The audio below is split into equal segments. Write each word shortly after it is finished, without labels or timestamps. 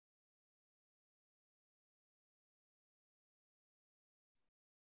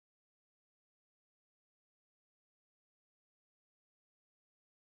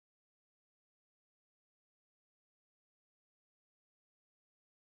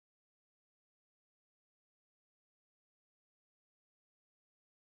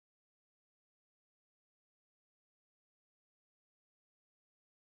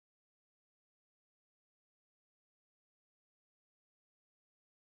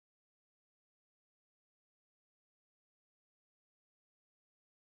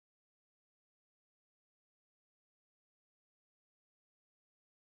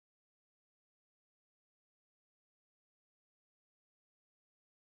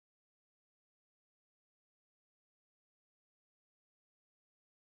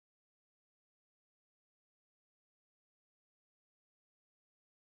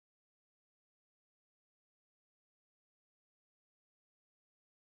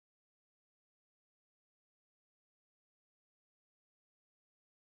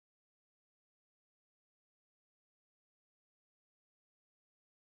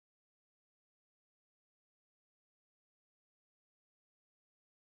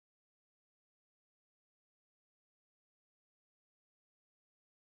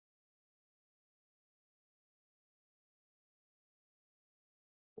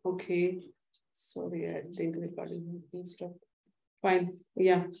Okay. Sorry, I think recording stuff. Fine.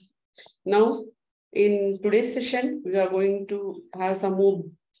 Yeah. Now, in today's session, we are going to have some more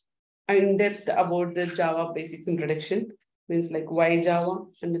in-depth about the Java basics introduction. Means like why Java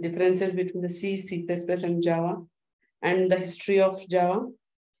and the differences between the C, C++, and Java, and the history of Java.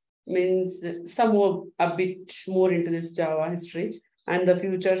 Means some more a bit more into this Java history and the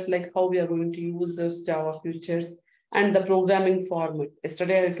futures, like how we are going to use those Java futures and the programming format.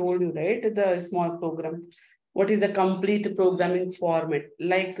 Yesterday I told you, right, the small program. What is the complete programming format?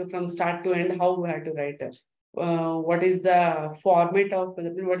 Like from start to end, how we have to write it. What is the format of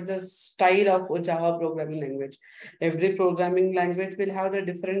what is the style of Java programming language? Every programming language will have the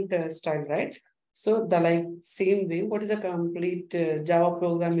different style, right? So the like same way, what is a complete Java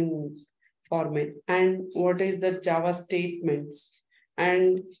programming format and what is the Java statements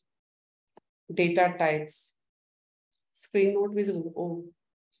and data types? Screen not visible. Oh,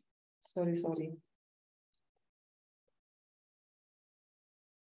 sorry.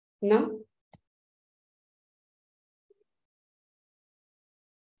 Now,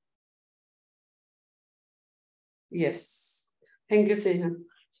 yes. Thank you, Sehan.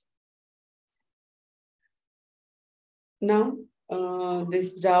 Now,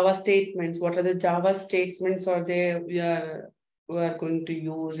 this Java statements, what are the Java statements are there we are going to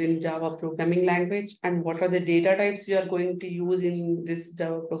use in Java programming language and what are the data types we are going to use in this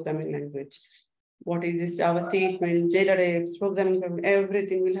Java programming language? What is this Java statements, data types, programming,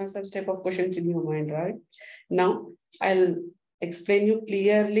 everything will have some type of questions in your mind, right? Now, I'll explain you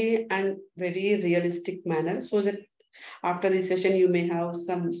clearly and very realistic manner so that after this session, you may have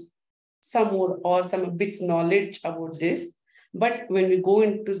some more or some bit knowledge about this. But when we go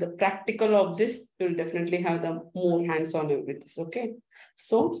into the practical of this, you'll definitely have the more hands-on with this. Okay.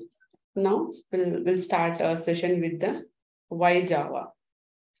 So now we'll start a session with the why Java.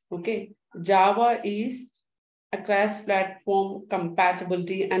 Okay. Java is a cross-platform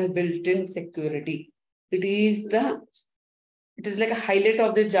compatibility and built-in security. It is like a highlight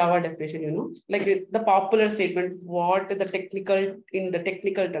of the Java definition, like the popular statement, what the technical, in the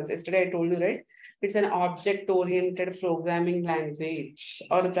technical terms. Yesterday I told you, right? It's an object-oriented programming language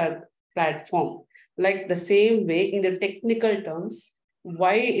or a platform. Like the same way in the technical terms,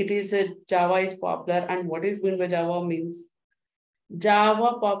 why it is a Java is popular and what is meant by Java means.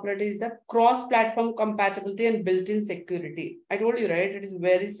 Java popularity is the cross-platform compatibility and built-in security. I told you, right? It is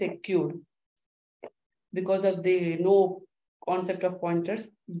very secure because of the no concept of pointers.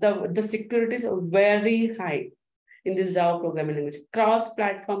 The security is very high in this Java programming language.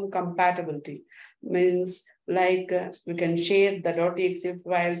 Cross-platform compatibility means like we can share the .exe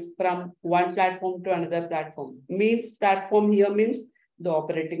files from one platform to another platform. Means platform here means the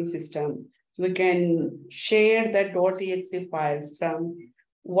operating system. We can share the .exe files from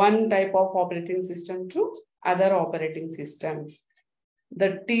one type of operating system to other operating systems.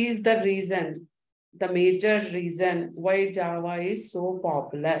 That is the reason, the major reason why Java is so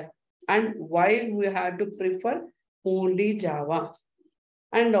popular and why we have to prefer only Java.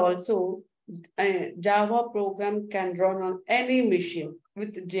 And also, a Java program can run on any machine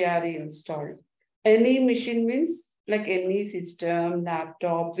with JRE installed. Any machine means like any system,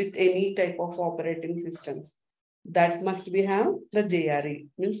 laptop with any type of operating systems. That must be have the JRE,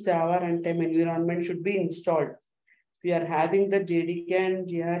 means Java runtime environment should be installed. If we are having the JDK and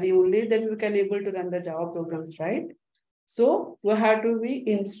JRE only, then we can able to run the Java programs, right? So we have to be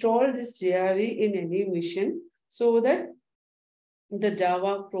install this JRE in any machine so that the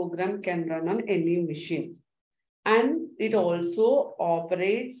Java program can run on any machine. And it also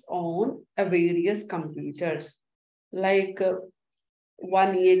operates on various computers, like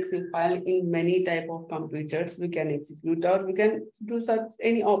one exe file in many type of computers we can execute or we can do such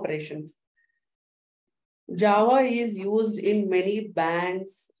any operations. Java is used in many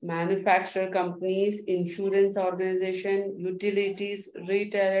banks, manufacturer companies, insurance organization, utilities,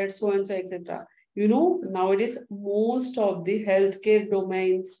 retailers, so and so, etc. Nowadays, most of the healthcare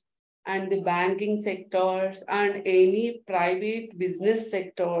domains and the banking sectors and any private business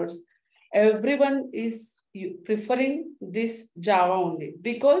sectors, everyone is preferring this Java only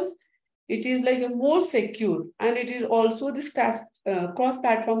because it is like a more secure and it is also this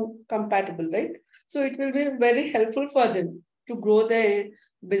cross-platform compatible, right? So it will be very helpful for them to grow their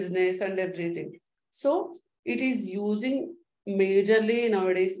business and everything. So it is using majorly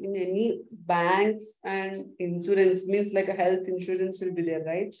nowadays in any banks and insurance, means like a health insurance will be there,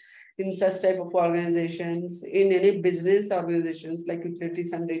 right? In such type of organizations, in any business organizations like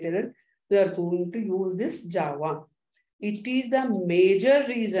utilities and retailers, they are going to use this Java. It is the major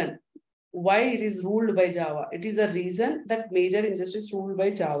reason why it is ruled by Java. It is the reason that major industries ruled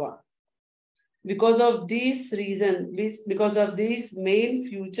by Java. Because of this reason, because of these main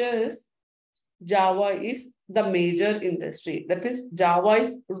features, Java is the major industry. That means Java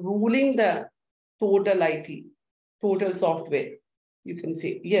is ruling the total IT, total software. You can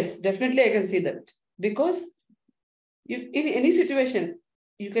say, yes, definitely I can say that. Because in any situation,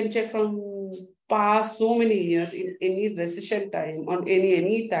 you can check from past so many years, in any recession time, on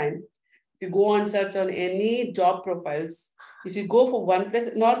any time, if you go on search on any job profiles, if you go for one place,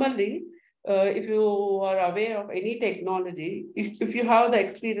 normally, if you are aware of any technology, if you have the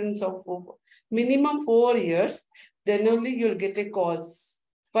experience of minimum 4 years, then only you'll get a calls.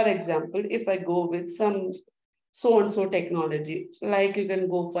 For example, if I go with some so-and-so technology, like you can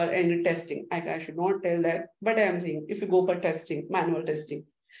go for any testing. I should not tell that, but I am saying if you go for testing, manual testing,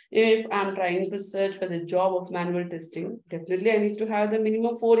 if I'm trying to search for the job of manual testing, definitely I need to have the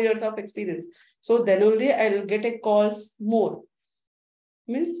minimum 4 years of experience. So then only I'll get a calls more.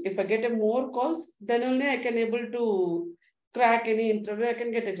 Means if I get a more calls, then only I can able to crack any interview, I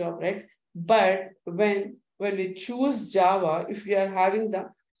can get a job, right? But when we choose Java, if we are having the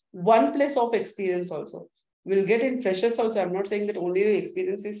 1 place of experience also, we'll get in freshers also. I'm not saying that only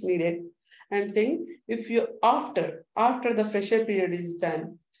experience is needed. I'm saying if you after the fresher period is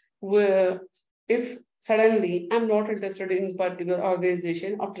done, where if suddenly I'm not interested in particular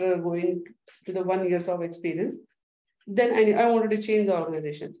organization after going to the 1 years of experience, then I wanted to change the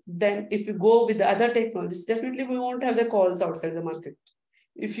organization. Then if you go with the other technologies, definitely we won't have the calls outside the market.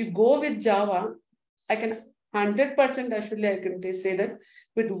 If you go with Java, I can 100% actually I can say that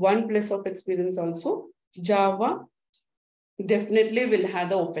with 1 place of experience also, Java definitely will have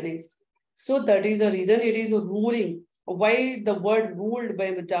the openings. So that is the reason it is ruling. Why the word ruled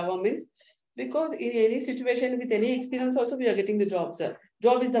by Java means, because in any situation with any experience also we are getting the jobs.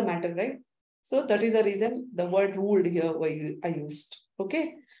 Job is the matter, right? So that is the reason the word ruled here why I used.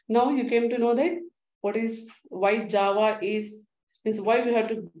 Okay. Now you came to know that why Java is why we have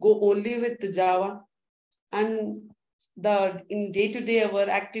to go only with the Java, and in day-to-day our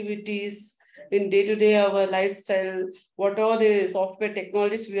activities, in day-to-day our lifestyle, what are the software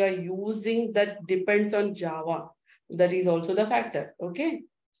technologies we are using that depends on Java. That is also the factor. Okay.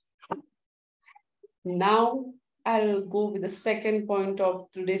 Now I'll go with the second point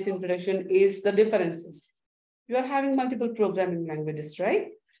of today's introduction is the differences. You are having multiple programming languages, right?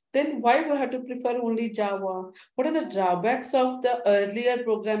 Then why we have to prefer only Java? What are the drawbacks of the earlier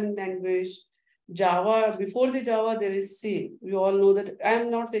programming language? Java, before the Java, there is C. We all know that.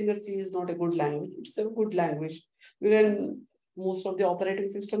 I'm not saying that C is not a good language. It's a good language. Most of the operating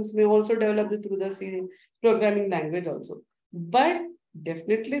systems may also develop it through the C programming language also. But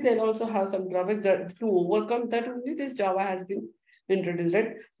definitely they'll also have some drawbacks that to overcome that only this Java has been introduced.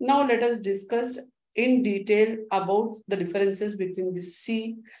 Right? Now let us discuss in detail about the differences between the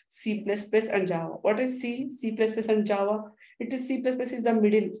C, C++, and Java. What is C, C++, and Java? It is C++ is the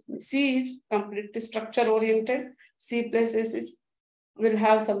middle. C is completely structure oriented. C++ will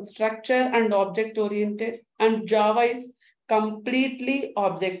have some structure and object oriented, and Java is completely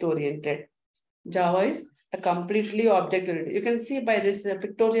object oriented. Java is a completely object oriented. You can see by this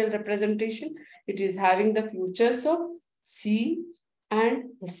pictorial representation, it is having the features of C and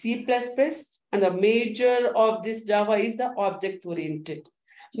C++, and the major of this Java is the object oriented.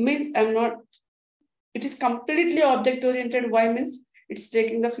 Means it is completely object oriented. Why? Means it's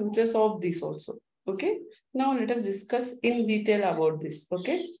taking the features of this also. Okay. Now let us discuss in detail about this.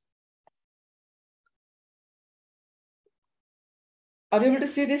 Okay. Are you able to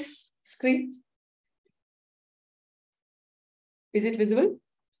see this screen? Is it visible?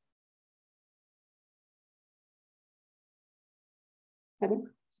 Hello?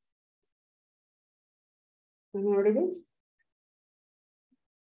 Am I audible?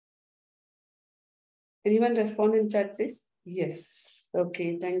 Anyone respond in chat, please? Yes.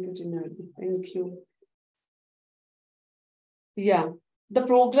 Okay. Thank you, Jinal. Thank you. Yeah. The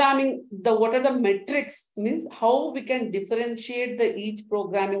programming, what are the metrics? Means how we can differentiate each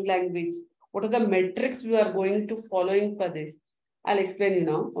programming language. What are the metrics we are going to following for this? I'll explain you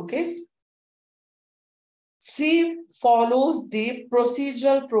now. Okay. C follows the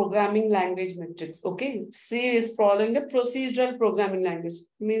procedural programming language metrics. Okay. C is following the procedural programming language.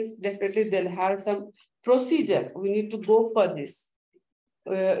 Means definitely they'll have some procedure. We need to go for this.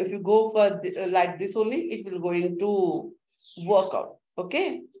 If you go for like this only, it will going to work out.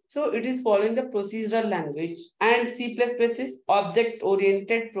 Okay. So it is following the procedural language, and C++ is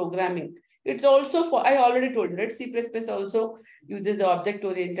object-oriented programming. It's also for, I already told you, right? C++ also uses the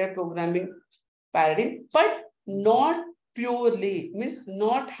object-oriented programming paradigm, but not purely means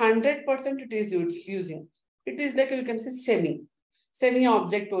not 100% it is using. It is like you can say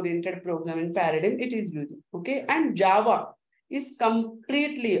semi-object oriented programming paradigm it is using. Okay. And Java is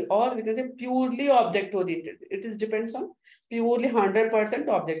completely or we can say purely object oriented. It is depends on purely 100%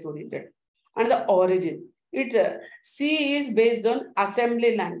 object oriented. And the origin. C is based on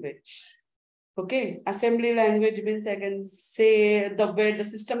assembly language. Okay. Assembly language means I can say the way the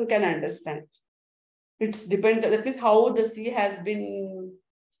system can understand. It depends. That means how the C has been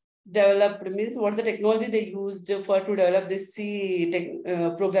developed means what's the technology they used for to develop this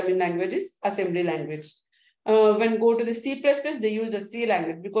programming languages, assembly language. When go to the C++, they use the C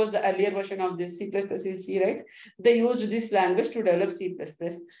language because the earlier version of this C++ is C, right? They used this language to develop C++.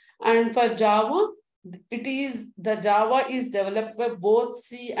 And for Java, the Java is developed by both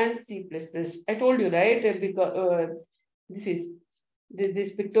C and C++. I told you, right? Because this is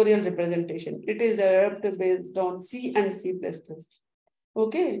this pictorial representation. It is developed based on C and C++.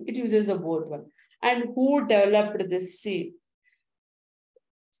 Okay, it uses the both one. And who developed this C?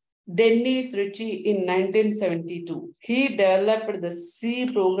 Dennis Ritchie in 1972. He developed the C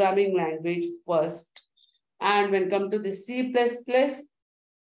programming language first. And when come to the C++,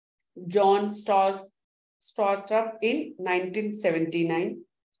 John Startup in 1979.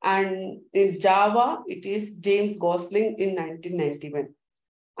 And in Java, it is James Gosling in 1991.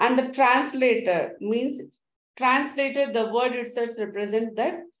 And the translator means translator, the word itself represents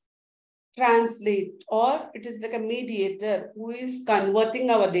that translate, or it is like a mediator who is converting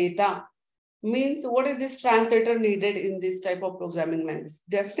our data. Means what is this translator needed in this type of programming language?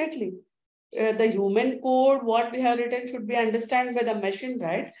 Definitely. The human code, what we have written should be understood by the machine,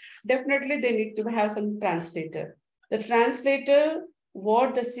 right? Definitely they need to have some translator. The translator,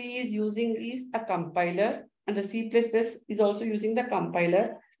 what the C is using is a compiler, and the C++ is also using the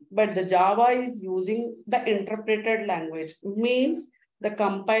compiler, but the Java is using the interpreted language, means the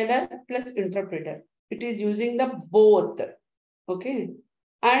compiler plus interpreter. It is using the both. Okay.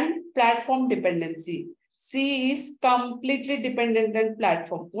 And platform dependency. C is completely dependent on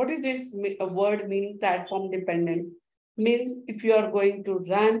platform. What is this word meaning platform dependent? Means if you are going to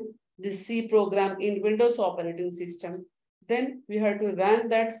run the C program in Windows operating system, then we have to run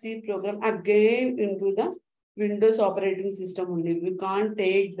that C program again into the Windows operating system only. We can't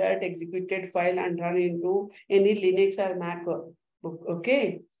take that executed file and run into any Linux or Mac.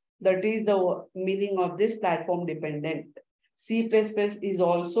 Okay, that is the meaning of this platform dependent. C++ is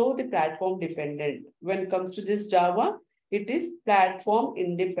also the platform dependent. When it comes to this Java, it is platform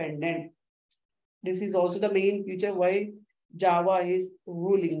independent. This is also the main feature why Java is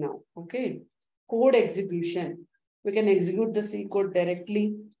ruling now. Okay, code execution. We can execute the C code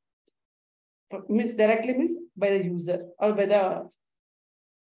directly. Directly means by the user or by the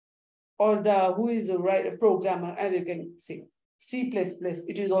who is the right programmer, as you can see. C++,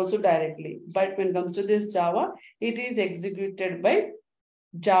 it is also directly. But when it comes to this Java, it is executed by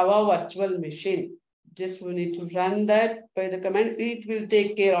Java virtual machine. Just we need to run that by the command. It will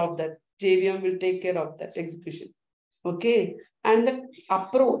take care of that. JVM will take care of that execution. Okay. And the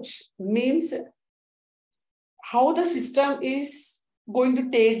approach means how the system is going to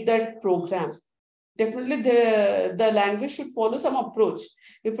take that program. Definitely the language should follow some approach.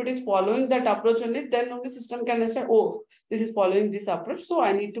 If it is following that approach only, then only system can understand, oh, this is following this approach, so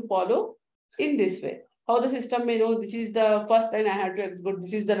I need to follow in this way. How the system may know this is the first line I have to execute,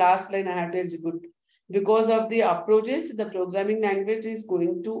 this is the last line I have to execute. Because of the approaches, the programming language is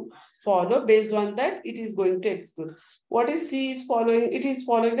going to follow. Based on that, it is going to execute. What is C is following? It is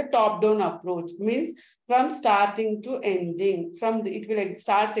following the top-down approach. Means from starting to ending. It will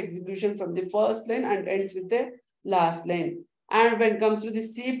start execution from the first line and ends with the last line. And when it comes to the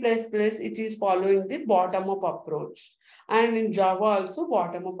C++, it is following the bottom-up approach. And in Java also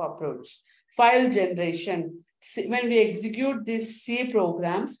bottom-up approach. File generation. When we execute this C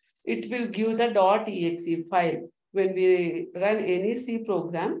program, it will give the .exe file. When we run any C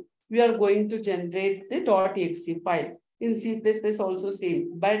program, we are going to generate the .exe file. In C++ also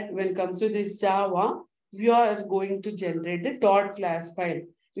same. But when it comes to this Java, we are going to generate the .class file.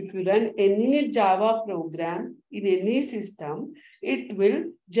 If you run any Java program in any system, it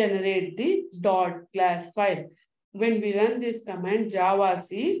will generate the .class file. When we run this command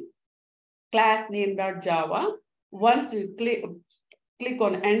J2SE class name.java, once you click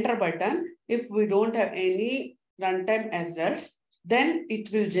on enter button, if we don't have any runtime errors, then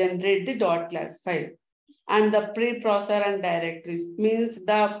it will generate the .class file. And the preprocessor and directories means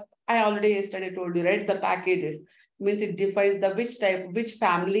I already yesterday told you, right? The packages means it defines the which type, which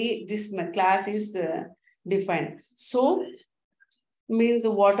family this class is defined. So means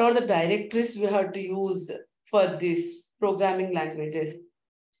what are the directories we have to use for this programming languages.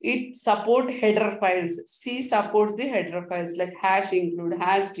 It supports header files. C supports the header files like hash include,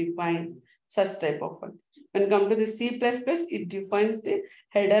 hash define, such type of one. When it comes to the C++, it defines the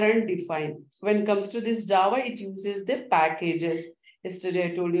header and define. When it comes to this Java, it uses the packages.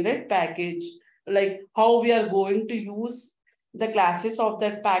 Yesterday I told you, right? Package, like how we are going to use the classes of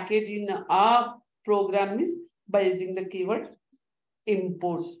that package in our program is by using the keyword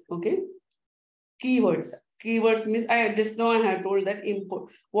import. Okay. Keywords. Keywords means I just now I have told that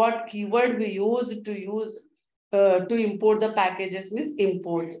import. What keyword we use to import the packages means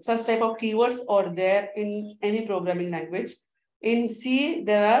import. Such type of keywords are there in any programming language. In C,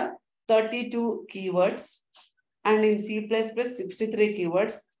 there are 32 keywords, and in C++, 63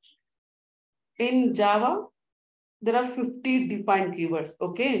 keywords. In Java, there are 50 defined keywords.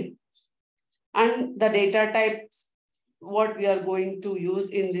 Okay. And the data types, what we are going to use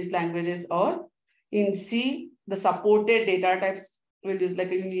in these languages, or in C, the supported data types will use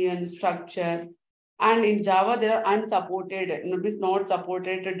like a union, structure. And in Java, there are unsupported, not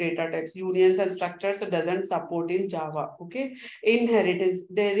supported data types. Unions and structures doesn't support in Java. Okay. Inheritance.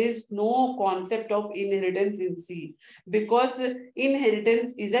 There is no concept of inheritance in C because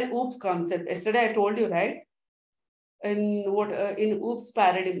inheritance is an OOPS concept. Yesterday I told you, right? In OOPS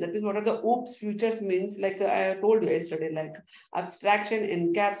paradigm, that is what are the OOPS futures means, like I told you yesterday, like abstraction,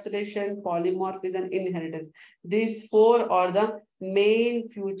 encapsulation, polymorphism, inheritance. These four are the main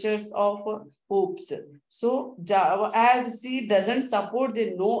futures of OOPS. So Java, as C doesn't support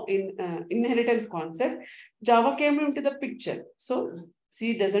the inheritance concept, Java came into the picture. So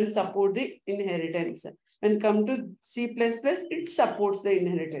C doesn't support the inheritance. When come to C++, it supports the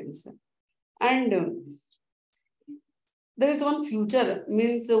inheritance. And there is one future,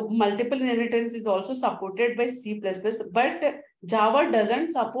 means multiple inheritance is also supported by C++, but Java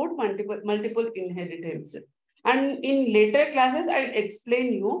doesn't support multiple inheritance. And in later classes, I'll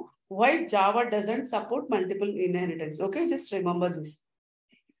explain you why Java doesn't support multiple inheritance. Okay, just remember this.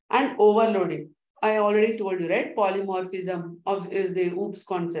 And overloading. I already told you, right? Polymorphism is the OOPS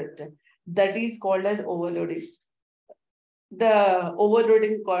concept. That is called as overloading. The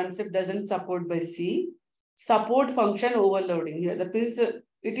overloading concept doesn't support by C. Support function overloading here. That means it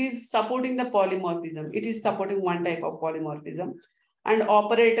is supporting the polymorphism. It is supporting one type of polymorphism. And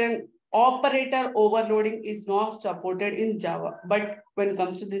operator overloading is not supported in Java. But when it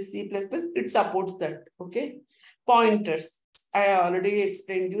comes to this C++, it supports that. Okay. Pointers. I already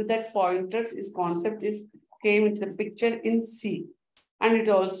explained you that pointers is concept is came into the picture in C. And it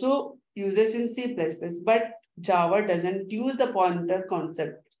also uses in C++. But Java doesn't use the pointer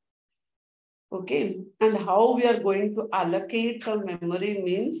concept. Okay, and how we are going to allocate some memory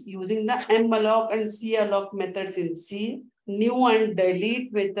means using the malloc and calloc methods in C, new and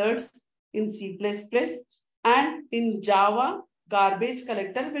delete methods in C++, and in Java, garbage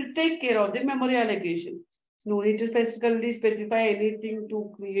collector will take care of the memory allocation. No need to specifically specify anything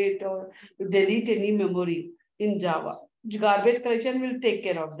to create or delete any memory in Java. Garbage collection will take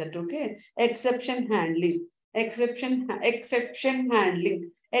care of that. Okay, exception handling. Exception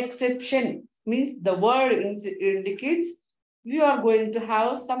handling. Exception means the word indicates you are going to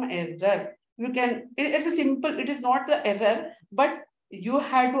have some error. You can, it's a simple, it is not the error, but you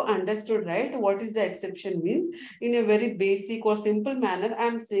have to understood, right? What is the exception means in a very basic or simple manner.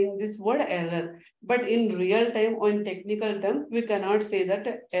 I'm saying this word error, but in real time or in technical term, we cannot say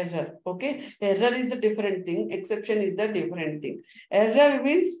that error. Okay. Error is the different thing. Exception is the different thing. Error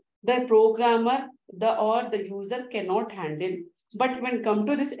means the programmer, or the user cannot handle. But when come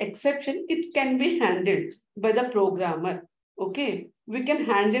to this exception, it can be handled by the programmer. Okay, we can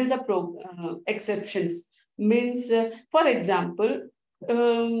handle the exceptions. Means, for example,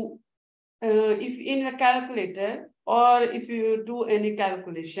 if in a calculator or if you do any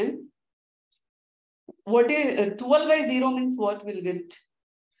calculation, what is 12 by 0 means what will get?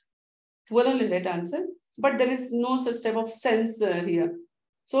 12 only that answer, but there is no such type of sense here.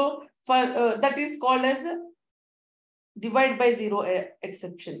 So for that is called as divide by 0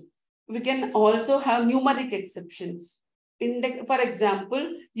 exception. We can also have numeric exceptions. For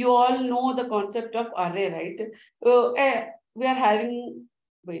example, you all know the concept of array, right? We are having,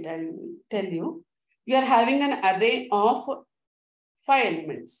 wait, I will tell you. You are having an array of 5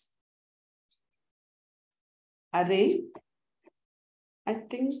 elements. Array, I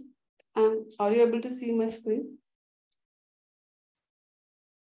think, are you able to see my screen?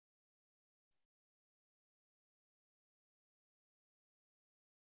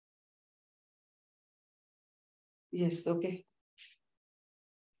 Yes, okay.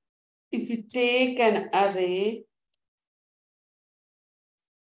 If you take an array,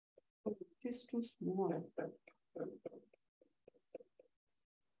 it is too small.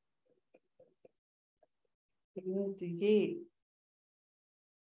 int A.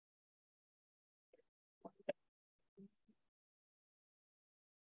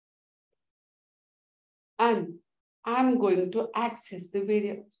 And I'm going to access the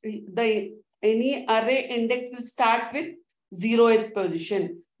variable. Any array index will start with 0th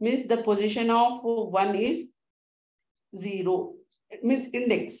position. Means the position of 1 is 0. It means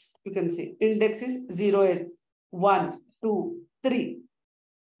index, you can say. Index is 0th. 1, 2, 3.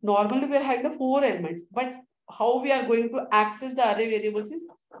 Normally we are having the 4 elements, but how we are going to access the array variables is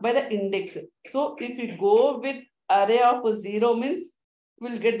by the index. So if we go with array of 0 means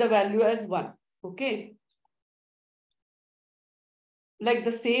we'll get the value as 1. Okay. Like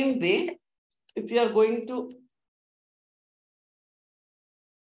the same way, if you are going to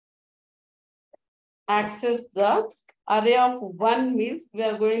access the array of 1 means we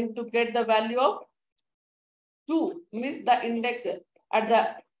are going to get the value of 2 means the index at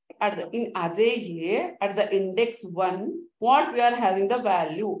the in array here at the index 1 what we are having the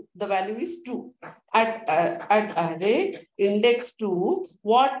value is 2 at array index 2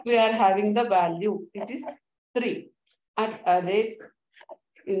 what we are having the value it is 3 at array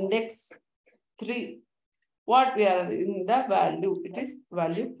index 3 what we are in the value it is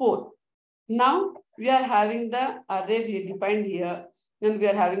value 4. Now we are having the array we defined here and we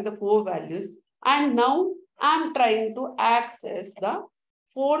are having the 4 values and now I'm trying to access the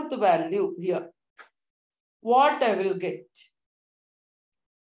 4th value here. What I will get?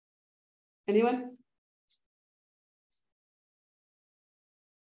 Anyone?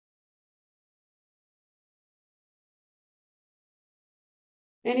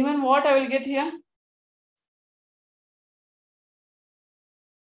 Anyone, what I will get here?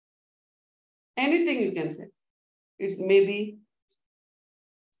 Anything you can say. It may be,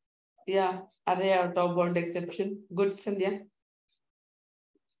 yeah, array out of bound exception. Good, Sandhya.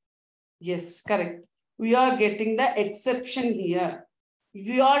 Yes, correct. We are getting the exception here.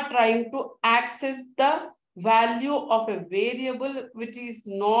 We are trying to access the value of a variable which is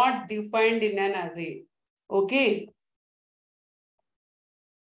not defined in an array. Okay.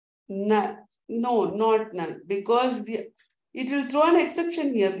 No, not none. Because it will throw an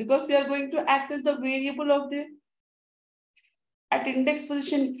exception here because we are going to access the variable of the at index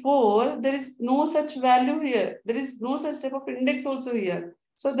position 4, there is no such value here. There is no such type of index also here.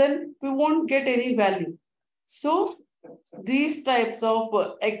 So then we won't get any value. So these types of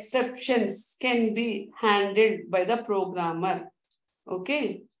exceptions can be handled by the programmer.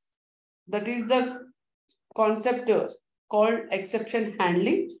 Okay. That is the concept called exception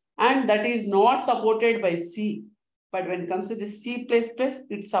handling, and that is not supported by C. But when it comes to the C++,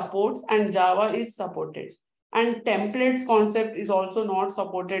 it supports and Java is supported. And templates concept is also not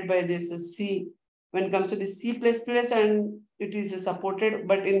supported by this C. When it comes to the C++ and it is supported,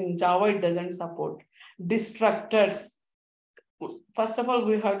 but in Java it doesn't support. Destructors. First of all,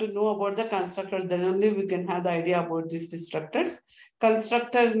 we have to know about the constructors, then only we can have the idea about these destructors.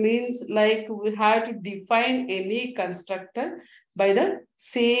 Constructor means like we have to define any constructor by the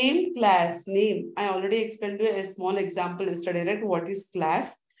same class name. I already explained to you a small example yesterday, right? What is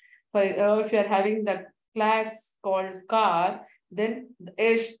class? For if you are having that class called car, then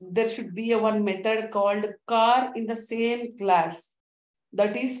there should be one method called car in the same class.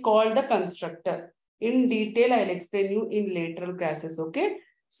 That is called the constructor. In detail, I'll explain you in later classes, okay?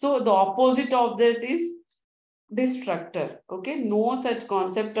 So the opposite of that is destructor, okay? No such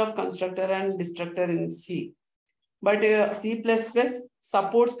concept of constructor and destructor in C. But C++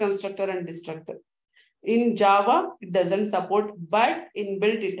 supports constructor and destructor. In Java, it doesn't support, but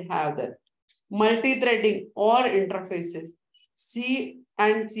inbuilt it have that. Multi-threading or interfaces. C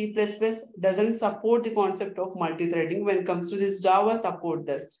and C++ doesn't support the concept of multi-threading. When it comes to this, Java support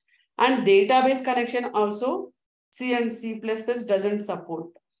this. And database connection also, C and C++ doesn't support.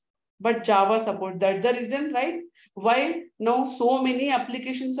 But Java support. That's the reason, right? Why now so many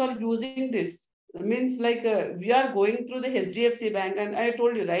applications are using this. It means like we are going through the HDFC bank, and I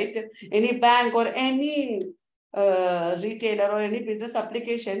told you, right? Any bank or any retailer or any business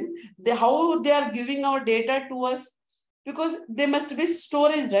application, how they are giving our data to us, because there must be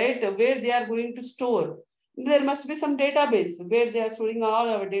storage, right? Where they are going to store. There must be some database where they are storing all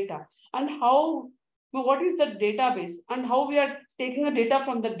our data. And how, what is the database and how we are taking the data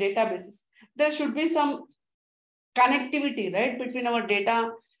from the databases. There should be some connectivity, right, between our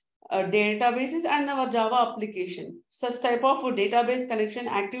data databases and our Java application. Such type of database connection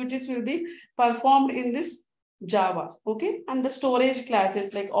activities will be performed in this Java, okay? And the storage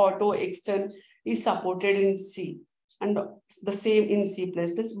classes like auto, extern is supported in C. and the same in C++,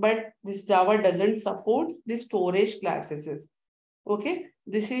 but this Java doesn't support the storage classes. Okay,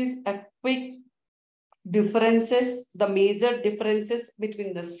 this is a quick differences, the major differences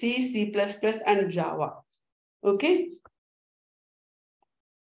between the C, C++ and Java. Okay.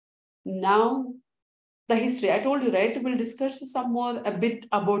 Now, the history. I told you, right? We'll discuss some more a bit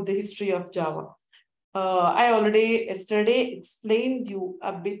about the history of Java. I already yesterday explained you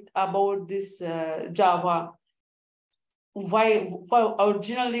a bit about this Java. Why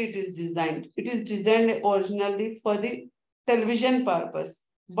originally it is designed. It is designed originally for the television purpose,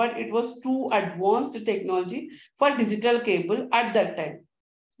 but it was too advanced technology for digital cable at that time.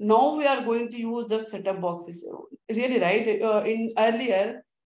 Now we are going to use the set-top boxes. Really, right? In earlier,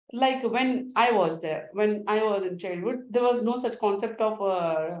 like when I was there, when I was in childhood, there was no such concept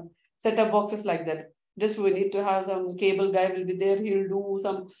of set-top boxes like that. Just we need to have some cable guy will be there. He'll do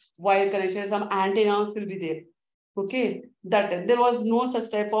some wire connection, some antennas will be there. Okay, that there was no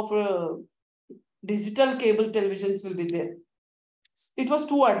such type of digital cable televisions will be there. It was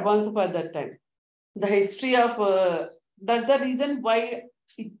too advanced for that time. The history of that's the reason why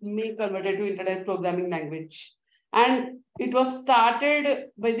it may converted to internet programming language. And it was started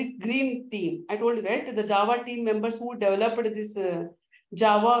by the green team. I told you, right? The Java team members who developed this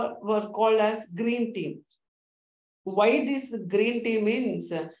Java were called as green team. Why this green team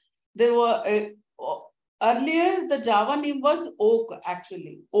means? There were earlier the Java name was Oak,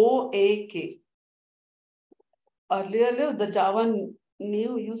 actually, OAK. Earlier the Java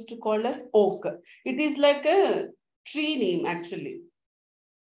name used to call as Oak. It is like a tree name actually.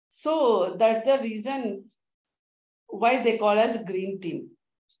 So that's the reason why they call as green team.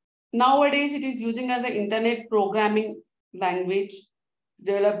 Nowadays it is using as an internet programming language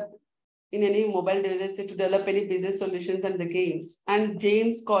developed in any mobile devices to develop any business solutions and the games. And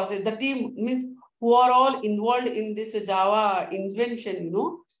James causes the team means who are all involved in this Java invention, you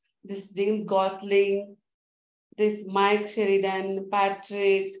know, this James Gosling, this Mike Sheridan,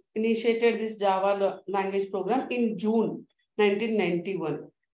 Patrick initiated this Java language program in June 1991.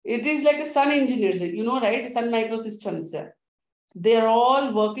 It is like a Sun engineers, you know, right? Sun Microsystems. They're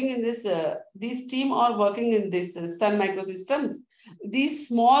all working in this, this team are working in this Sun Microsystems. This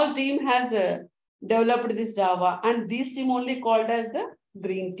small team has developed this Java, and this team only called as the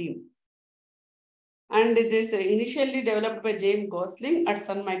green team. And it is initially developed by James Gosling at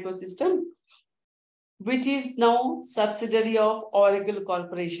Sun Microsystems, which is now subsidiary of Oracle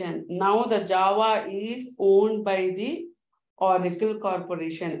Corporation. Now the Java is owned by the Oracle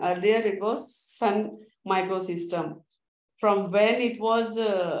Corporation. Earlier it was Sun Microsystem. From when it was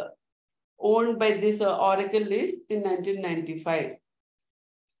owned by this Oracle is in 1995.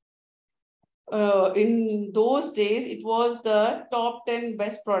 In those days, it was the top 10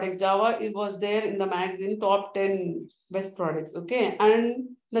 best products. Java, it was there in the magazine, top 10 best products. Okay. And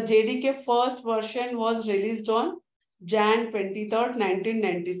the JDK first version was released on Jan 23rd,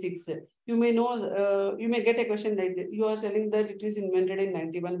 1996. You may know, you may get a question like that. You are saying that it is invented in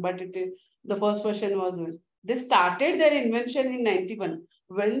 91, but the first version was, they started their invention in 91.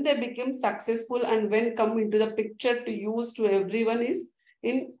 When they became successful and when come into the picture to use to everyone is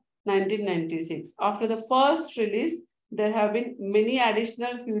in 1996. After the first release, there have been many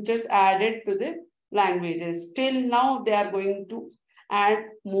additional features added to the languages. Till now, they are going to add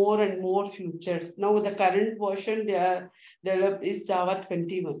more and more features. Now, the current version they are developed is Java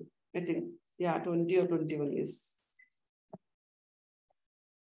 21. I think, yeah, 20 or 21 is.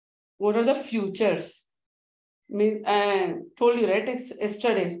 What are the features? I told you, right,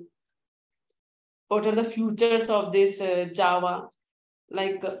 yesterday. What are the features of this Java?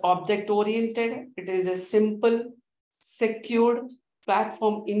 Like object-oriented, it is a simple, secured,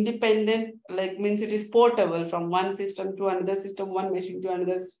 platform independent, like means it is portable from one system to another system, one machine to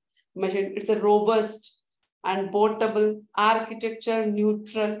another machine. It's a robust and portable, architecture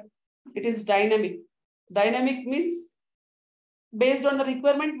neutral. It is dynamic. Dynamic means based on the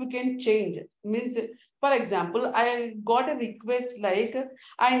requirement, we can change. Means, for example, I got a request like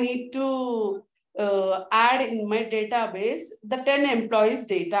I need to add in my database the 10 employees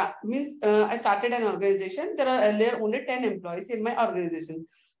data. Means I started an organization. There are earlier only 10 employees in my organization.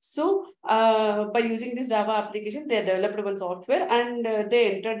 So by using this Java application, they developed one software and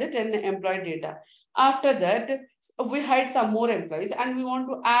they entered the 10 employee data. After that, we hired some more employees and we want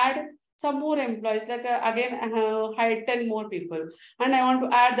to add some more employees, like again, hired 10 more people. And I want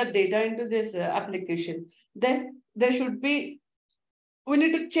to add the data into this application. Then there should be, we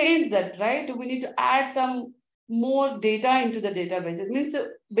need to change that, right? We need to add some more data into the database. It means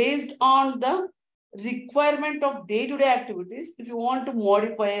based on the requirement of day-to-day activities, if you want to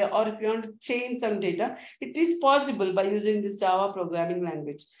modify or if you want to change some data, it is possible by using this Java programming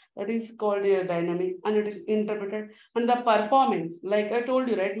language. That is called a dynamic, and it is interpreted. And the performance, like I told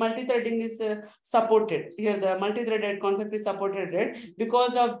you, right, multi-threading is supported. Here the multi-threaded concept is supported, right?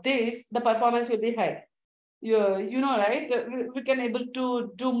 Because of this, the performance will be high. You know, right? We can able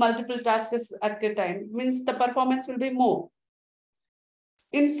to do multiple tasks at a time, means the performance will be more.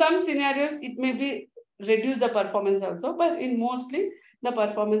 In some scenarios, it may be reduce the performance also, but in mostly the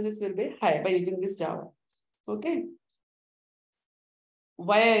performances will be high by using this Java. Okay.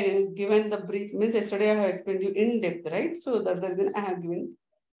 Why I given the brief means yesterday I have explained you in depth, right? So that's the reason I have given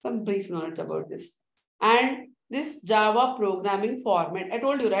some brief knowledge about this. And this Java programming format, I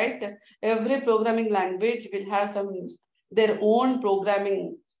told you, right? Every programming language will have some their own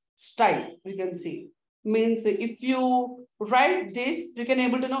programming style. We can see. Means if you write this, you can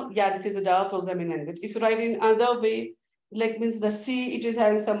able to know, yeah, this is the Java programming language. If you write in other way, like means the C, it is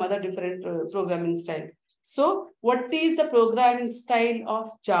having some other different programming style. So what is the programming style of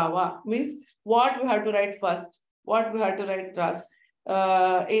Java? Means what we have to write first, what we have to write last.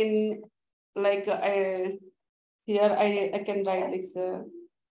 In like here I can write this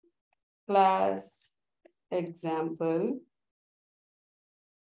class example.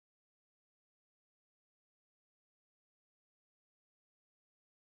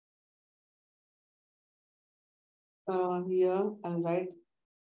 Here I'll write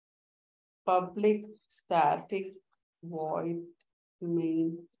public static void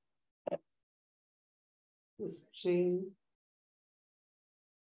main string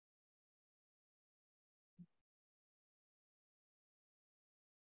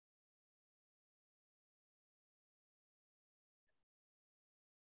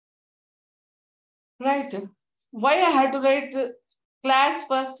right. Why I had to write class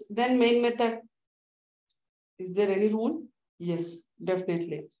first, then main method? Is there any rule? Yes,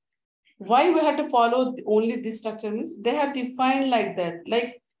 definitely. Why we have to follow only this structure means they have defined like that.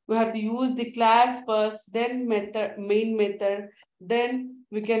 Like we have to use the class first, then method, main method, then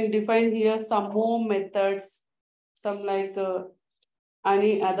we can define here some more methods, some like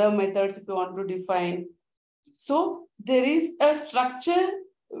any other methods if you want to define. So there is a structure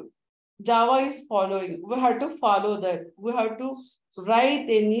Java is following. We have to follow that. We have to write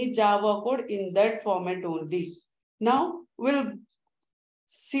any Java code in that format only. Now we'll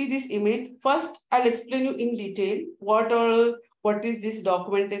see this image. First, I'll explain you in detail what is this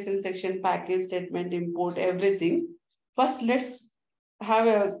documentation section, package statement, import, everything. First, let's have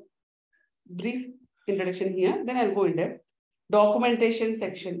a brief introduction here. Then I'll go in depth. Documentation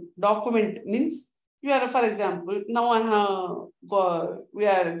section. Document means you are, for example, now we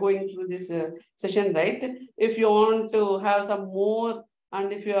are going through this session, right? If you want to have some more,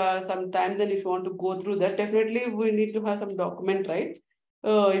 and if you have some time, then if you want to go through that, definitely we need to have some document, right?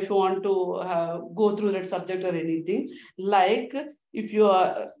 If you want to go through that subject or anything, like if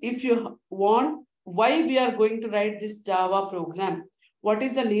you want, why we are going to write this Java program, what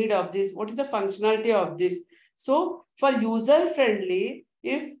is the need of this, what is the functionality of this. So for user friendly,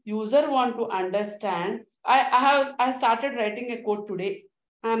 if user want to understand, I started writing a code today.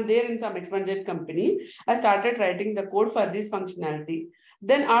 I'm there in some XYZ company. I started writing the code for this functionality.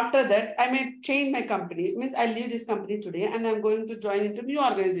 Then after that, I may change my company. It means I leave this company today and I'm going to join into new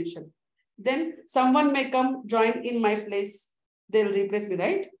organization. Then someone may come join in my place. They'll replace me,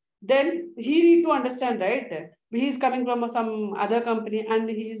 right? Then he need to understand, right? He is coming from some other company and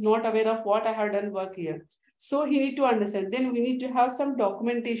he is not aware of what I have done work here. So he need to understand. Then we need to have some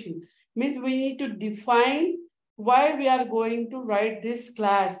documentation. Means we need to define why we are going to write this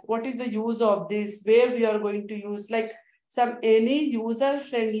class. What is the use of this? Where we are going to use, like some any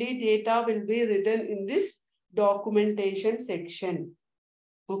user-friendly data will be written in this documentation section.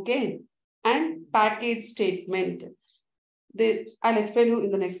 Okay. And package statement. I'll explain you in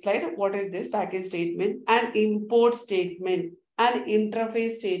the next slide. What is this package statement and import statement and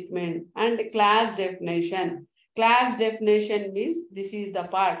interface statement and class definition. Class definition means this is the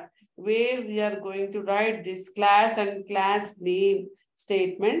part where we are going to write this class and class name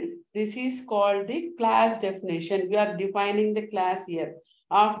statement. This is called the class definition. We are defining the class here.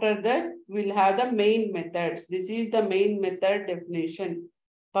 After that, we'll have the main method. This is the main method definition.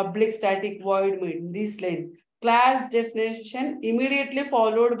 Public static void main, this line. Class definition immediately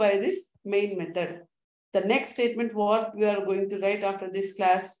followed by this main method. The next statement what we are going to write after this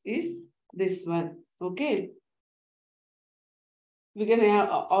class is this one. Okay. We can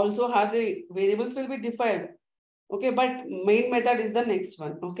also have the variables will be defined. Okay, but main method is the next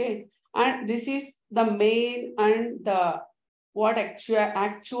one. Okay. And this is the main and the what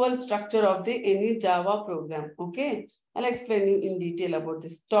actual structure of the any Java program. Okay, I'll explain you in detail about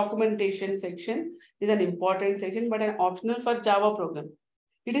this. Documentation section is an important section, but an optional for Java program.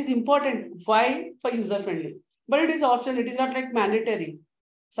 It is important. Why? For user friendly, but it is optional. It is not like mandatory.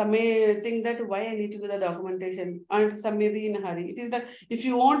 Some may think that why I need to do the documentation, and some may be in a hurry. It is that if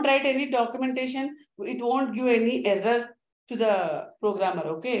you won't write any documentation, it won't give any error to the programmer.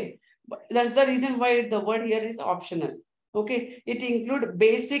 Okay, but that's the reason why the word here is optional. Okay, it include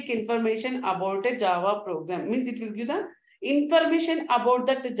basic information about a Java program. Means it will give the information about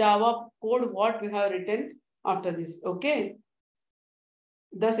that Java code what we have written after this. Okay.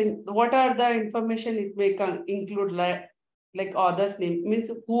 Thus, what are the information it may include, like author's name, means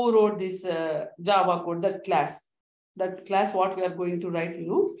who wrote this Java code, that class what we are going to write,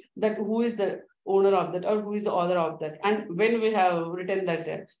 that who is the owner of that or who is the author of that, and when we have written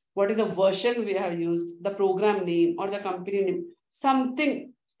that, what is the version we have used, the program name or the company name,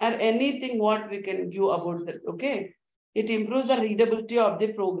 something or anything what we can give about that. Okay, it improves the readability of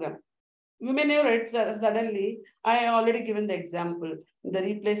the program. You may know it suddenly. I already given the example, the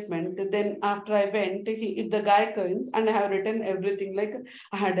replacement. Then after I went, if the guy comes and I have written everything, like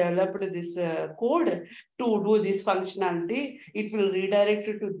I had developed this code to do this functionality, it will redirect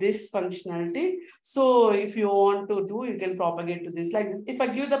you to this functionality. So if you want to do, you can propagate to this like this. If I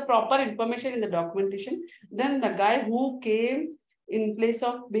give the proper information in the documentation, then the guy who came in place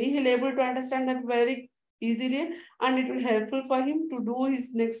of me, he'll able to understand that very easily, and it will helpful for him to do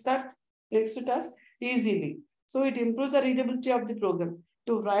his next task easily. So it improves the readability of the program.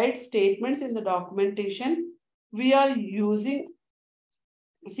 To write statements in the documentation, we are using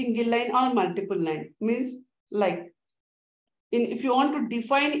single line or multiple line. Means like if you want to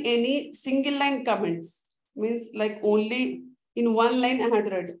define any single line comments, means like only in one line I had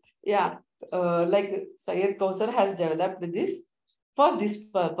read. Yeah, like Syed Kausar has developed this for this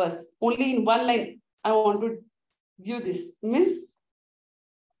purpose. Only in one line I want to view this. Means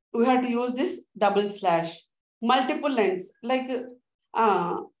we have to use this double slash, multiple lines, like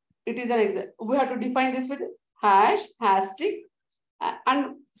it is we have to define this with hash, hashtag,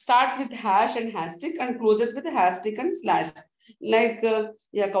 and start with hash and hashtag and close it with hashtag and slash. Like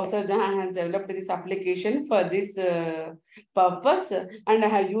yeah, Kausar Jahan has developed this application for this purpose, and I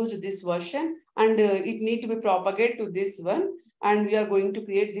have used this version, and it need to be propagated to this one, and we are going to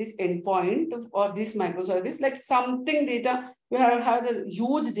create this endpoint or this microservice, like something data. We have had a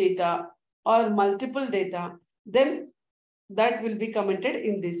huge data or multiple data, then that will be commented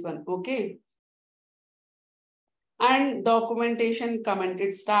in this one. Okay. And documentation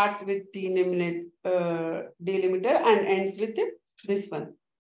commented start with delimiter and ends with this one.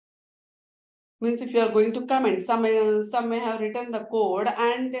 Means if you are going to comment, some may have written the code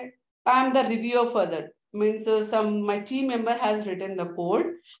and I am the reviewer for that. Means my team member has written the code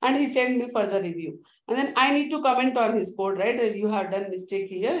and he sent me for the review. And then I need to comment on his code, right? You have done mistake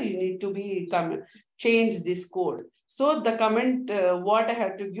here. You need to change this code. So the comment, what I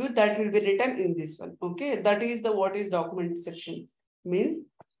have to give, that will be written in this one. Okay, that is the what is document section means.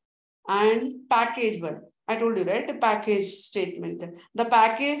 And package one, I told you, right? A package statement. The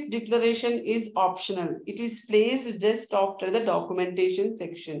package declaration is optional. It is placed just after the documentation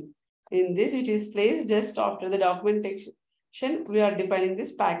section. In this, it is placed just after the documentation. We are defining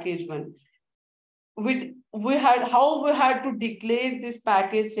this package one. How we had to declare this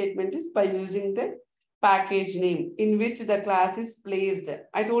package statement is by using the package name in which the class is placed.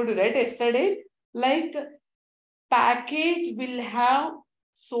 I told you, right, yesterday, like package will have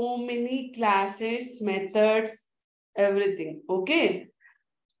so many classes, methods, everything. Okay.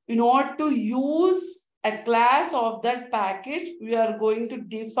 In order to use a class of that package, we are going to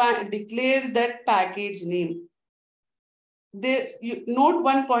declare that package name. You note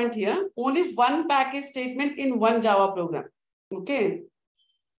one point here, only one package statement in one Java program. Okay.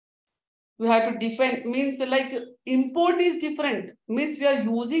 We have to define, means like import is different, means we are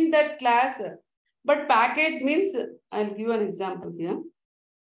using that class, but package means, I'll give you an example here.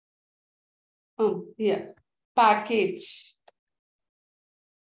 Here, package.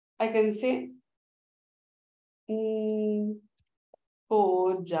 I can say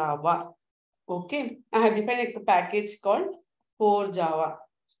for Java. Okay, I have defined a package called for Java.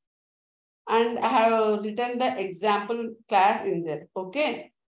 And I have written the example class in there.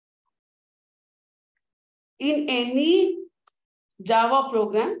 Okay. In any Java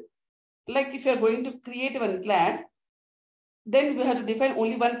program, like if you're going to create one class, then we have to define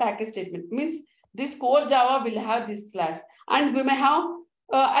only one package statement. Means this core Java will have this class. And we may have,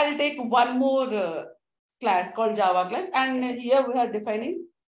 I'll take one more class called Java class. And here we are defining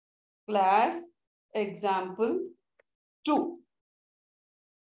class example 2.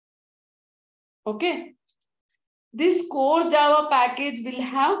 Okay. This core Java package will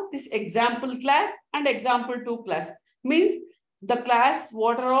have this example class and example2 class. Means the class,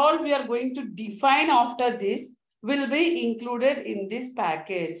 what are all we are going to define after this will be included in this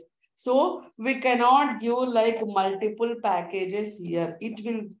package. So we cannot give like multiple packages here. It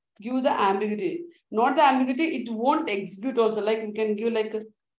will give the ambiguity. Not the ambiguity, it won't execute also. Like we can give like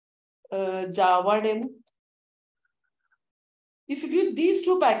Java demo. If you give these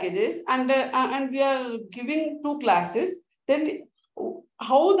two packages and we are giving two classes, then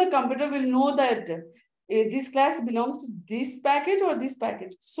how the computer will know that this class belongs to this package or this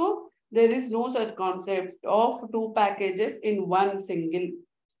package? So there is no such concept of two packages in one single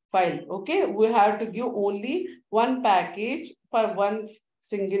file. Okay, we have to give only one package for one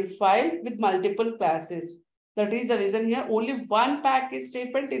single file with multiple classes. That is the reason here only one package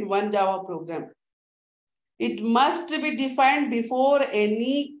statement in one Java program. It must be defined before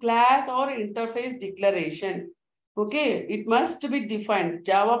any class or interface declaration. Okay, it must be defined.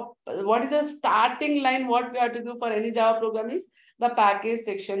 Java, what is the starting line? What we have to do for any Java program is the package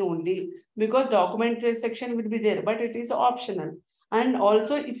section only, because document section will be there, but it is optional. And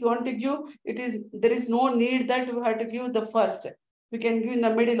also, if you want to give, there is no need that we have to give the first. We can give in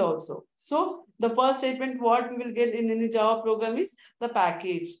the middle also. So the first statement, what we will get in any Java program is the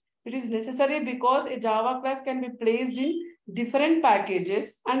package. It is necessary because a Java class can be placed in different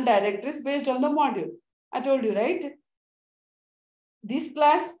packages and directories based on the module. I told you, right? This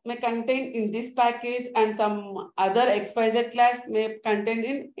class may contain in this package and some other XYZ class may contain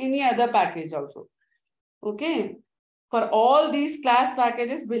in any other package also. Okay. For all these class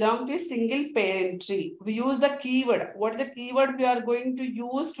packages belong to a single parent tree. We use the keyword. What is the keyword we are going to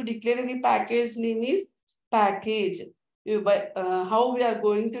use to declare any package name is package. How we are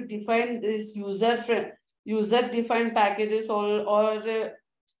going to define this user defined packages or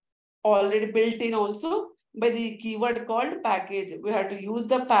already built in also by the keyword called package. We have to use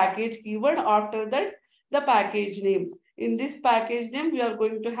the package keyword, after that the package name. In this package name, we are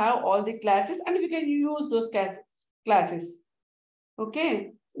going to have all the classes and we can use those classes.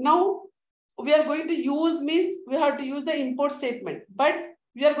 Okay. Now we are going to use means we have to use the import statement, but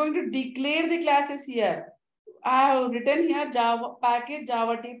we are going to declare the classes here. I have written here Java package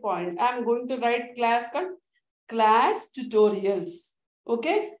Java T point. I am going to write class called class tutorials.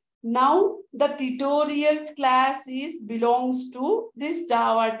 Okay. Now the tutorials class belongs to this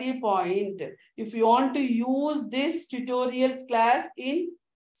Java T point. If you want to use this tutorials class in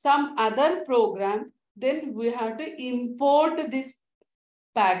some other program, then we have to import this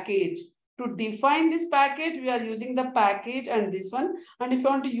package. To define this package, we are using the package and this one. And if you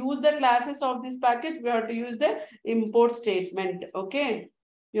want to use the classes of this package, we have to use the import statement. Okay.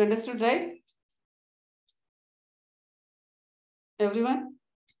 You understood, right? Everyone?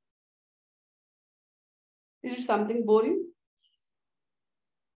 Is it something boring?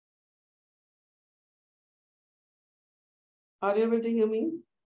 Are you able to hear me?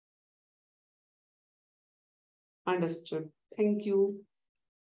 Understood. Thank you.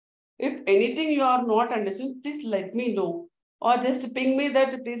 If anything you are not understanding, please let me know. Or just ping me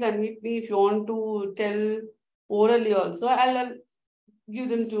that please unmute me if you want to tell orally also. I'll give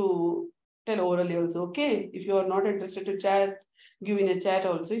them to tell orally also. Okay. If you are not interested to chat, give in a chat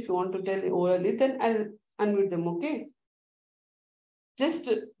also. If you want to tell orally, then I'll unmute them. Okay.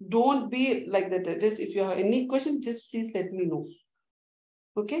 Just don't be like that. Just if you have any question, just please let me know.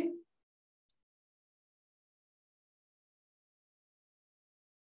 Okay.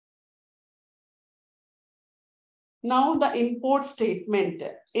 Now the import statement.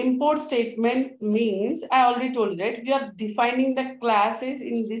 Import statement means, I already told you, right? We are defining the classes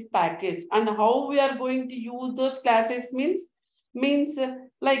in this package, and how we are going to use those classes means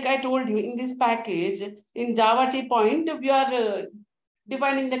like I told you, in this package, in Java T point, we are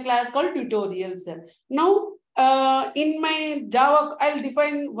defining the class called tutorials. Now, in my Java, I'll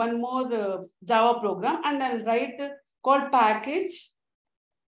define one more Java program and I'll write called package.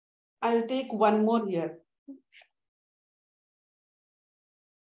 I'll take one more here.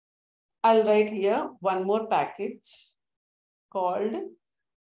 I'll write here one more package called,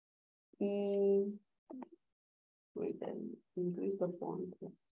 wait, I'll increase the font.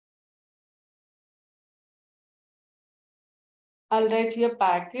 I'll write here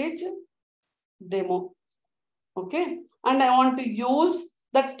package demo. Okay. And I want to use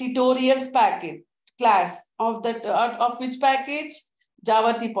the tutorials package class of that, of which package?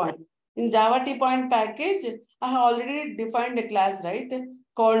 Java T point. In Java T point package, I have already defined a class, right?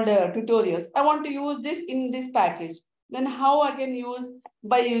 Called tutorials. I want to use this in this package. Then how I can use?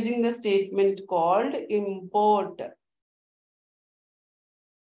 By using the statement called import.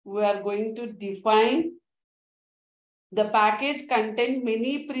 we are going to define the package contain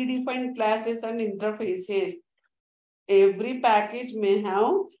many predefined classes and interfaces. Every package may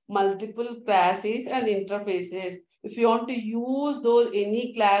have multiple classes and interfaces. If you want to use those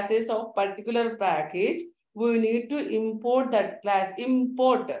any classes of particular package, we need to import that class.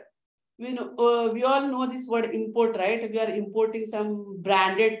 Import. We all know this word import, right? We are importing some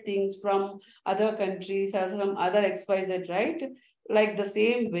branded things from other countries or from other XYZ, right? Like the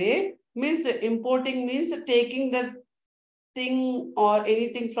same way, means importing means taking the thing or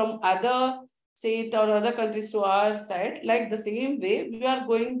anything from other state or other countries to our side. Like the same way, we are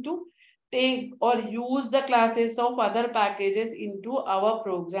going to take or use the classes of other packages into our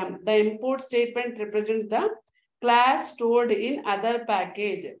program. The import statement represents the class stored in other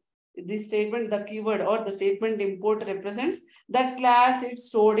package. This statement, the keyword or the statement import represents that class is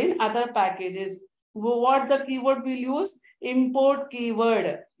stored in other packages. What the keyword will use? Import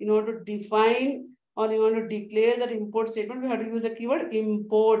keyword. In order to define or you want to declare that import statement, we have to use the keyword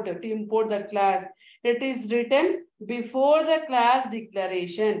import to import the class. It is written before the class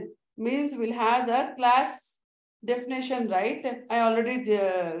declaration. Means we'll have the class definition, right? I already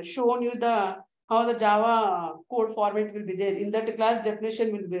shown you the how the Java code format will be there. In that class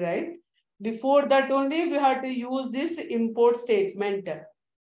definition will be right. Before that only we have to use this import statement.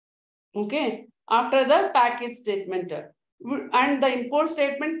 Okay. After the package statement. And the import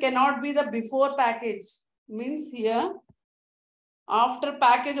statement cannot be the before package. Means here, after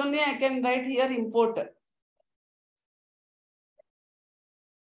package only I can write here import.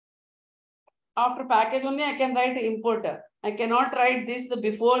 After package only I can write import. I cannot write this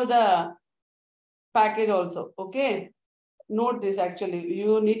before the package also. Okay. Note this actually.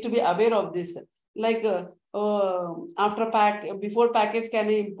 You need to be aware of this. Like before package can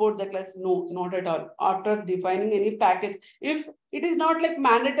I import the class? No, not at all. After defining any package, if it is not like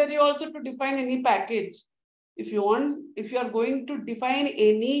mandatory also to define any package. If you are going to define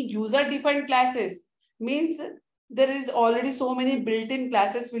any user defined classes, means there is already so many built-in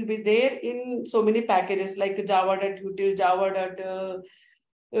classes will be there in so many packages like java.util, java.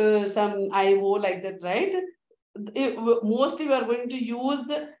 Some IO like that, right? Mostly we are going to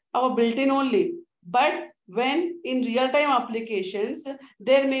use our built-in only. But when in real-time applications,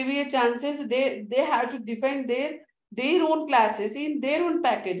 there may be a chances they have to define their own classes in their own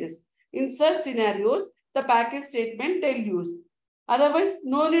packages. In such scenarios, the package statement they'll use. Otherwise,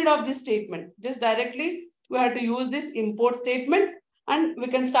 no need of this statement. Just directly we have to use this import statement and we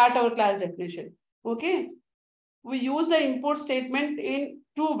can start our class definition. Okay. We use the import statement in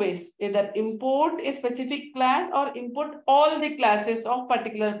two ways, either import a specific class or import all the classes of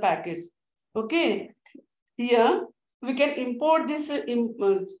particular package. Okay. Here we can import this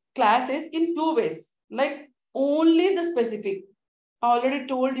classes in two ways, like only the specific. I already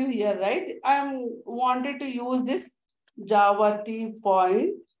told you here, right? I wanted to use this Java T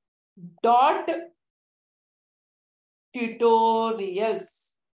point dot tutorials.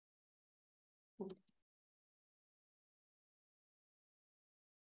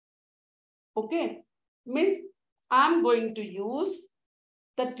 Okay, means I'm going to use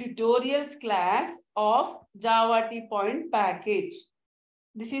the tutorials class of Java T point package.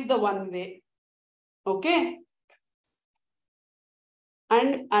 This is the one way. Okay.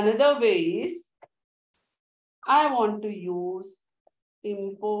 And another way is I want to use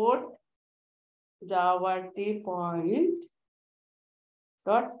import Java T point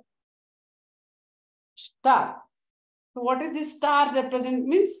dot star. So what is this star represent?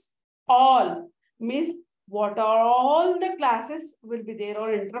 Means all. Means what are all the classes will be there or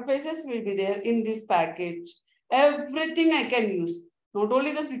interfaces will be there in this package. Everything I can use. Not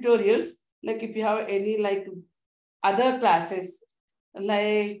only the tutorials, like if you have any like other classes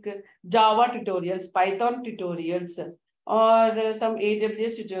like Java tutorials, Python tutorials, or some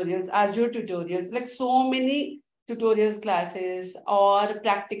AWS tutorials, Azure tutorials, like so many tutorials classes or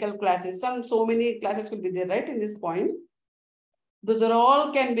practical classes. So many classes will be there, right, in this point. Those are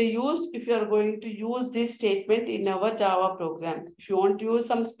all can be used if you are going to use this statement in our Java program. If you want to use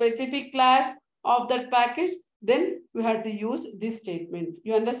some specific class of that package, then we have to use this statement.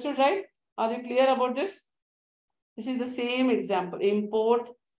 You understood, right? Are you clear about this? This is the same example. Import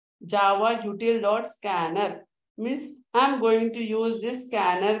Java util.scanner. Means I'm going to use this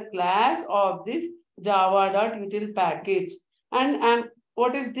scanner class of this java.util package. And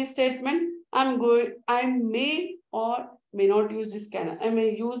what is this statement? I may or may not use this scanner. I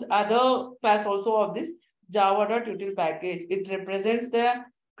may use other class also of this java.util package. It represents the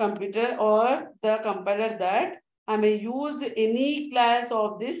computer or the compiler that I may use any class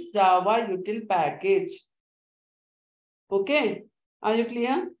of this Java util package. Okay. Are you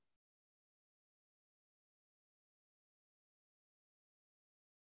clear?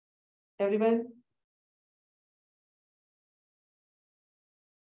 Everyone?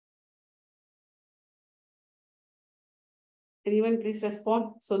 Anyone please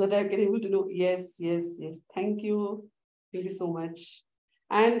respond so that I can able to know. Yes, yes, yes. Thank you. Thank you so much.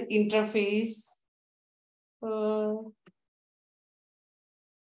 And interface.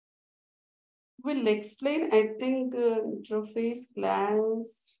 Will explain, I think, interface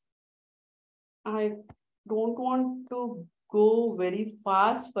class. I don't want to go very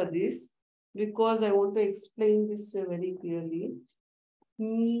fast for this because I want to explain this very clearly.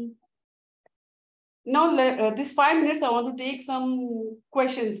 Now, this 5 minutes, I want to take some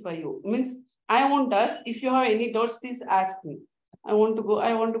questions for you. Means I want us, if you have any doubts, please ask me. I want to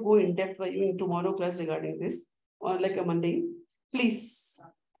go in depth for you in tomorrow class regarding this, or like a Monday. Please,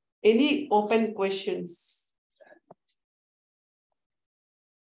 any open questions?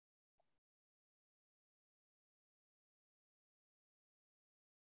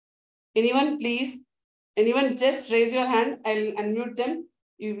 Anyone, please? Anyone, just raise your hand. I'll unmute them.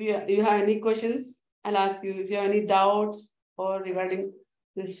 If you have any questions, I'll ask you. If you have any doubts or regarding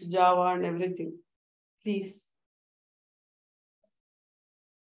this Java and everything, please.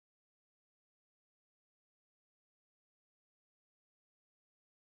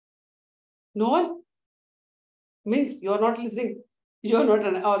 No one? Means you're not listening. You're not,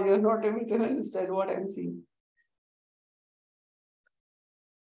 or you're not able to understand what I'm saying.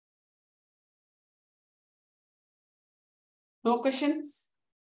 No questions?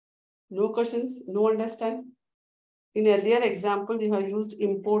 No questions? No understand? In earlier example, you have used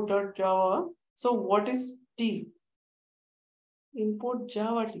import.java. So what is T? Import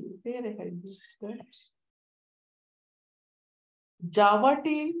Java T. Where I have used that? Java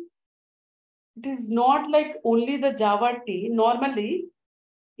T. It is not like only the Java T. Normally,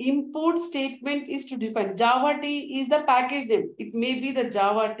 import statement is to define. Java T is the package name. It may be the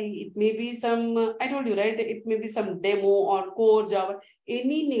Java T. It may be some, I told you, right? It may be some demo or core Java,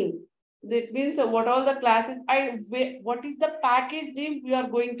 any name. That means what all the classes, what is the package name we are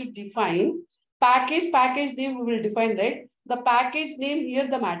going to define? Package name we will define, right? The package name here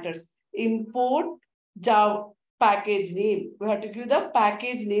the matters. Import Java package name. We have to give the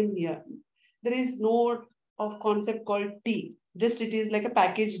package name here. There is no of concept called T. Just it is like a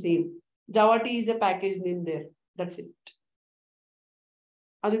package name. Java T is a package name there. That's it.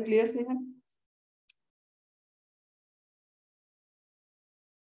 Are you clear, Sneha?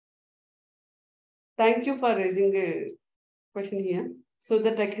 Thank you for raising a question here so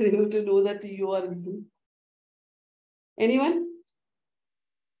that I can able to know that you are listening. Anyone?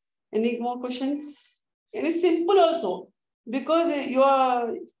 Any more questions? Any simple also, because you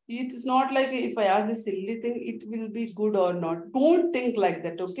are. It is not like if I ask this silly thing, it will be good or not. Don't think like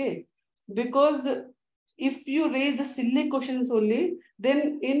that, okay? Because if you raise the silly questions only,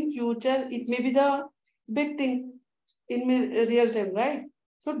 then in future it may be the big thing in real time, right?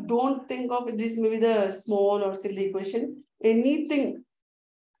 So don't think of this maybe the small or silly question. Anything,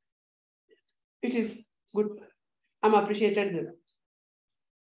 it is good. I'm appreciated them.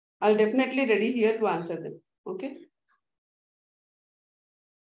 I'll definitely ready here to answer them. Okay.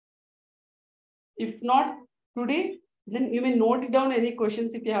 If not today, then you may note down any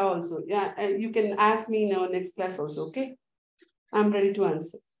questions if you have also. Yeah, you can ask me in our next class also. Okay. I'm ready to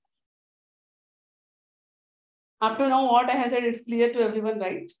answer. Up to now, what I have said, it's clear to everyone,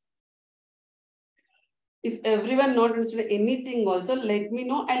 right? If everyone not understood anything also, let me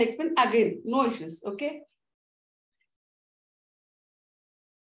know. I'll explain again. No issues. Okay.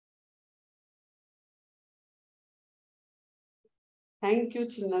 Thank you,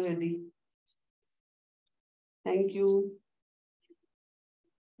 Chinna Reddy. Thank you.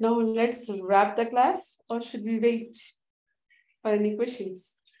 Now let's wrap the class, or should we wait for any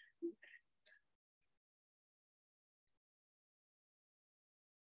questions?